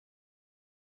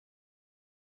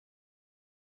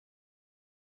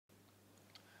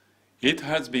It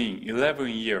has been 11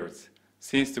 years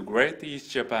since the Great East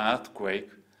Japan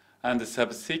earthquake and the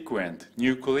subsequent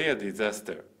nuclear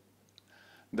disaster.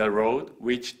 The road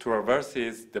which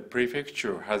traverses the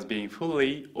prefecture has been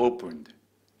fully opened.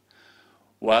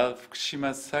 While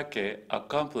Fukushima Sake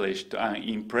accomplished an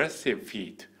impressive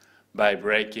feat by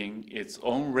breaking its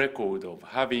own record of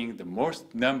having the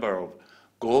most number of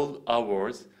gold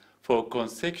awards for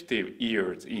consecutive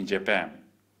years in Japan.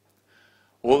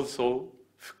 Also,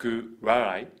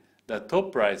 Fukurai, the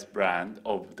top rice brand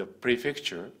of the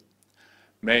prefecture,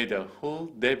 made a full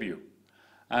debut,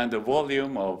 and the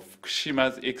volume of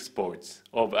Fukushima's exports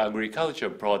of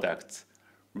agricultural products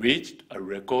reached a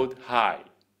record high.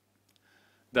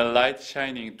 The light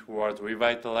shining towards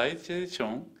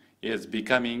revitalization is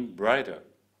becoming brighter.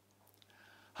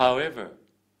 However,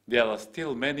 there are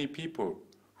still many people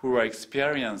who are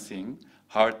experiencing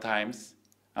hard times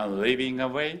and living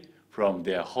away from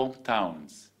their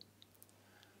hometowns.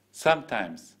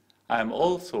 Sometimes I am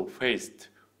also faced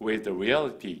with the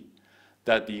reality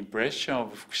that the impression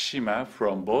of Fukushima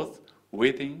from both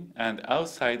within and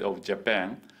outside of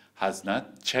Japan has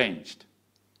not changed.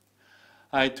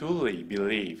 I truly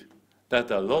believe that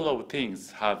a lot of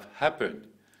things have happened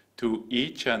to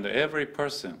each and every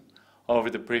person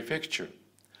of the prefecture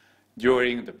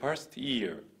during the past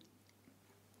year.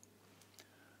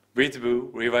 Visible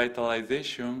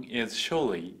revitalization is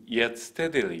surely yet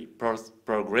steadily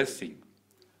progressing.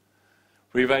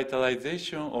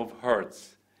 Revitalization of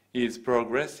hearts is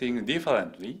progressing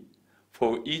differently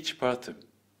for each person,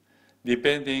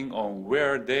 depending on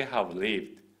where they have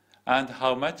lived and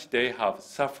how much they have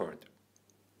suffered.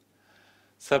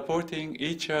 Supporting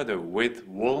each other with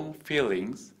warm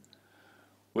feelings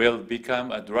will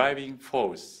become a driving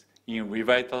force in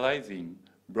revitalizing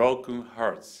broken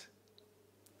hearts.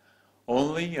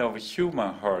 Only our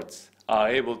human hearts are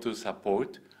able to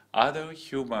support other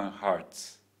human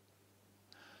hearts.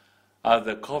 As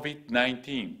the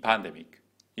COVID-19 pandemic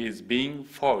is being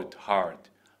fought hard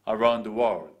around the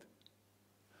world,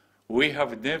 we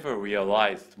have never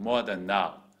realized more than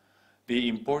now the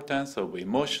importance of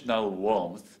emotional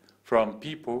warmth from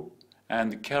people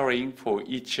and caring for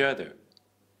each other.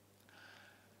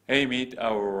 Amid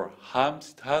our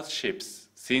hardships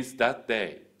since that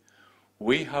day,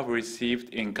 we have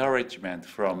received encouragement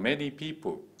from many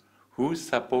people who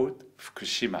support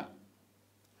Fukushima,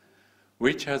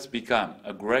 which has become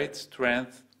a great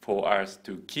strength for us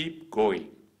to keep going.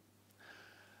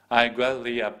 I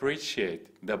gladly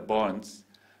appreciate the bonds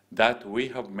that we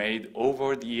have made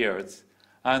over the years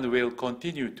and will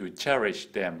continue to cherish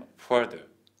them further.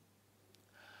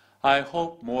 I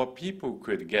hope more people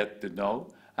could get to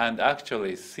know and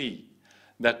actually see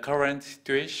the current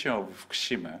situation of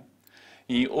Fukushima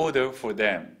in order for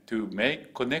them to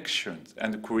make connections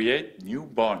and create new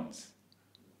bonds.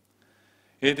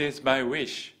 It is my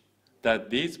wish that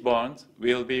these bonds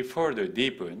will be further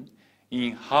deepened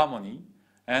in harmony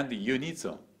and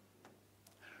unison.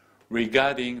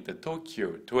 Regarding the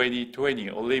Tokyo 2020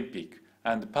 Olympic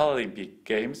and Paralympic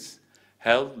Games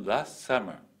held last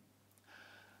summer,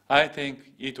 I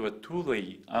think it was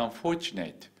truly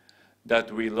unfortunate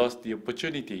that we lost the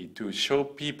opportunity to show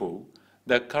people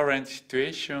the current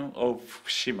situation of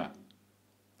Fukushima.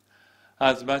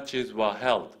 As matches were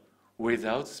held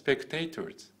without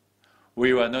spectators,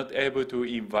 we were not able to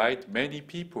invite many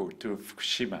people to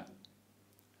Fukushima.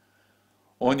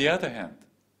 On the other hand,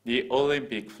 the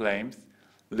Olympic flames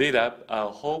lit up a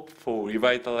hope for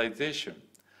revitalization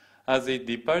as it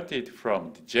departed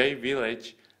from the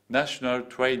J-Village National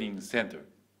Training Center,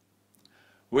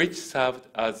 which served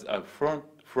as a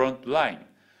front line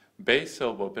base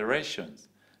of operations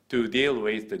to deal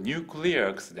with the nuclear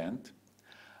accident,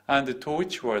 and the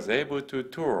torch was able to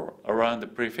tour around the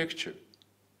prefecture.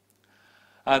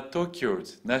 At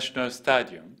Tokyo's National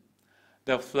Stadium,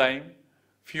 the flame,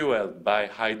 fueled by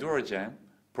hydrogen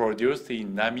produced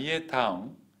in Namie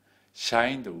town,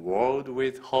 shined the world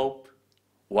with hope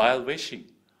while wishing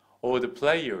all the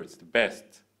players the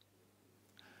best.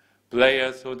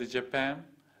 Players of the Japan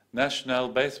national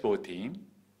baseball team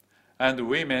and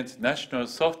women's national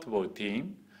softball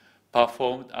team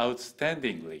performed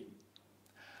outstandingly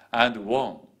and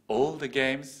won all the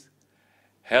games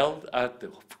held at the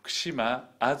Fukushima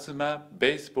Azuma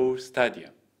Baseball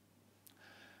Stadium.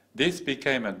 This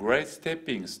became a great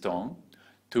stepping stone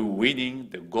to winning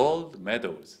the gold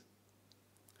medals.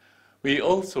 We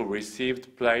also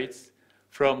received praise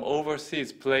from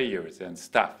overseas players and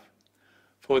staff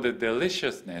for the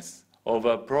deliciousness of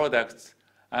our products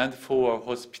and for our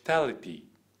hospitality.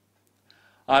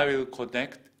 I will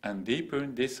connect and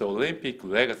deepen this Olympic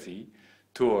legacy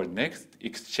to our next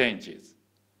exchanges.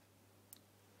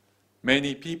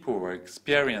 Many people were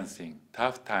experiencing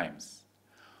tough times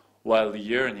while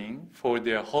yearning for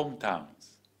their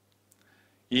hometowns.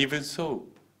 Even so,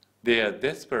 they are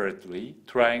desperately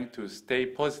trying to stay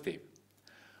positive.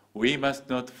 We must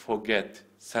not forget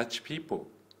such people.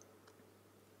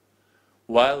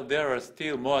 While there are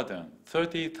still more than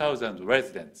 30,000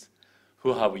 residents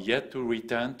who have yet to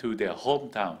return to their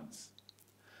hometowns,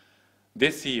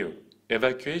 this year,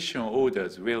 evacuation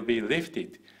orders will be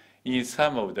lifted in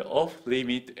some of the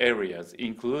off-limit areas,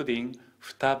 including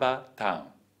Futaba town,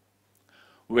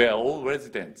 where all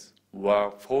residents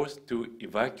were forced to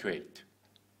evacuate.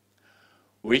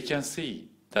 We can see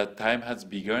that time has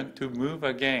begun to move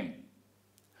again.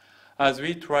 As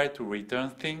we try to return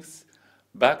things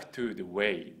back to the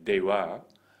way they were,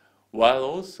 while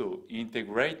also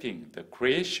integrating the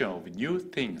creation of new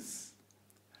things,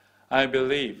 I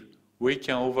believe we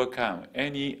can overcome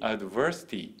any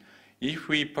adversity if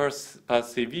we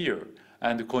persevere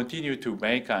and continue to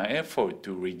make an effort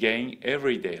to regain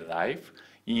everyday life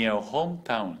in our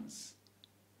hometowns.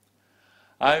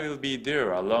 I will be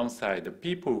there alongside the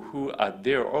people who, at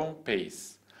their own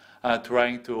pace, are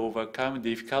trying to overcome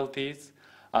difficulties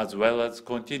as well as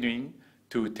continuing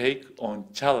to take on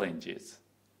challenges,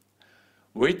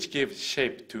 which give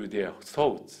shape to their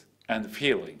thoughts and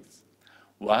feelings,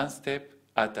 one step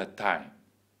at a time.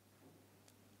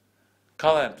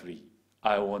 Currently,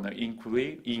 I want to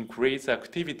increase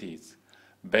activities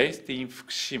based in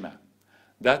Fukushima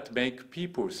that make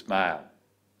people smile.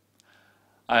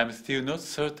 I am still not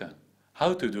certain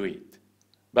how to do it,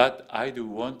 but I do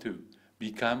want to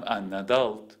become an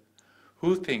adult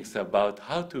who thinks about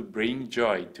how to bring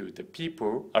joy to the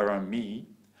people around me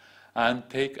and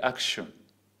take action.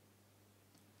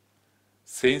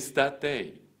 Since that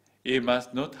day, it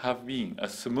must not have been a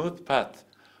smooth path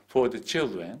for the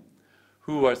children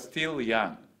who were still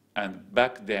young and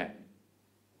back then.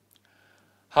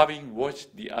 Having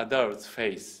watched the adults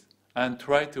face and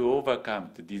try to overcome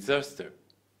the disaster,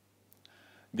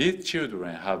 these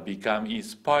children have become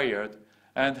inspired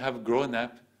and have grown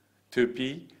up to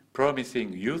be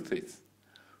promising youths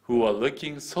who are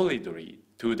looking solidly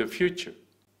to the future.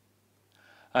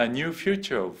 A new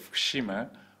future of Fukushima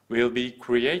will be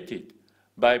created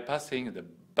by passing the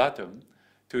baton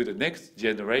to the next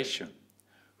generation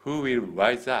who will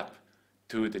rise up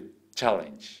to the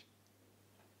challenge.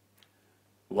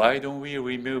 Why don't we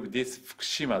remove this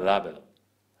Fukushima label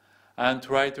and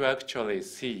try to actually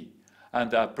see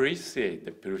and appreciate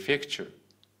the prefecture?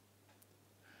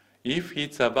 If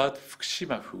it's about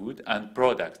Fukushima food and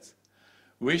products,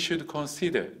 we should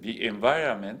consider the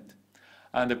environment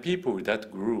and the people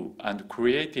that grew and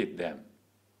created them.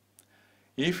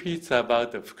 If it's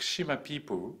about the Fukushima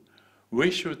people, we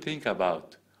should think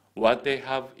about what they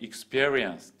have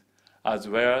experienced as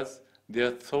well as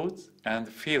their thoughts and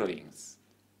feelings.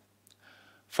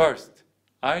 First,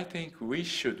 I think we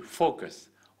should focus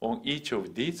on each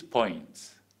of these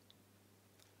points.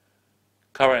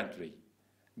 Currently,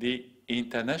 the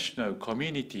international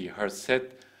community has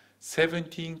set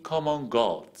 17 common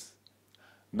goals,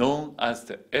 known as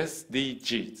the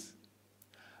SDGs,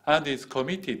 and is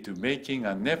committed to making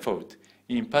an effort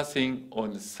in passing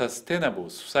on a sustainable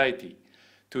society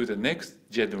to the next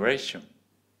generation.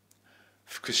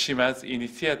 Fukushima's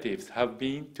initiatives have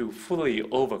been to fully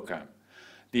overcome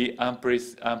the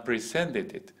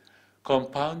unprecedented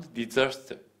compound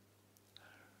disaster,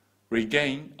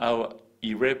 regain our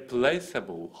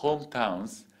irreplaceable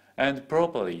hometowns, and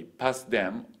properly pass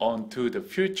them on to the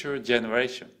future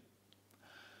generation.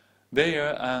 They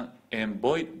are an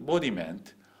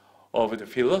embodiment of the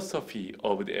philosophy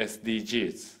of the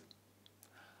SDGs.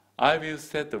 I will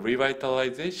set the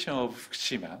revitalization of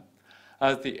Fukushima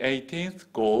as the 18th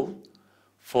goal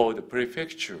for the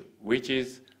prefecture, which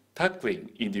is tackling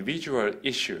individual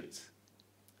issues.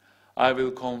 I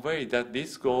will convey that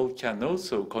this goal can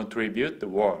also contribute the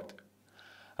world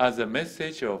as a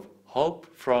message of hope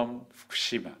from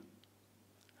Fukushima.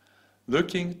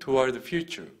 Looking toward the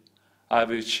future, I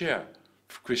will share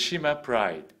Fukushima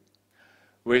pride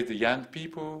with the young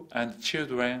people and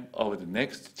children of the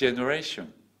next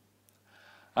generation.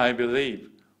 I believe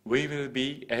we will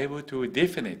be able to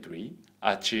definitely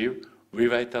achieve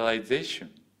revitalization.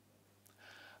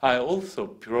 I also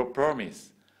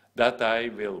promise that I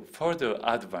will further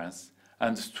advance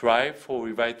and strive for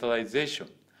revitalization,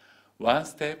 one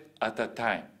step at a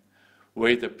time,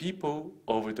 with the people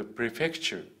of the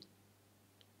prefecture.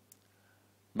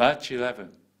 March 11,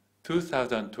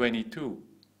 2022,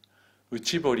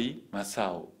 Uchibori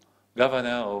Masao,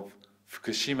 Governor of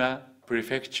Fukushima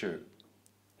Prefecture.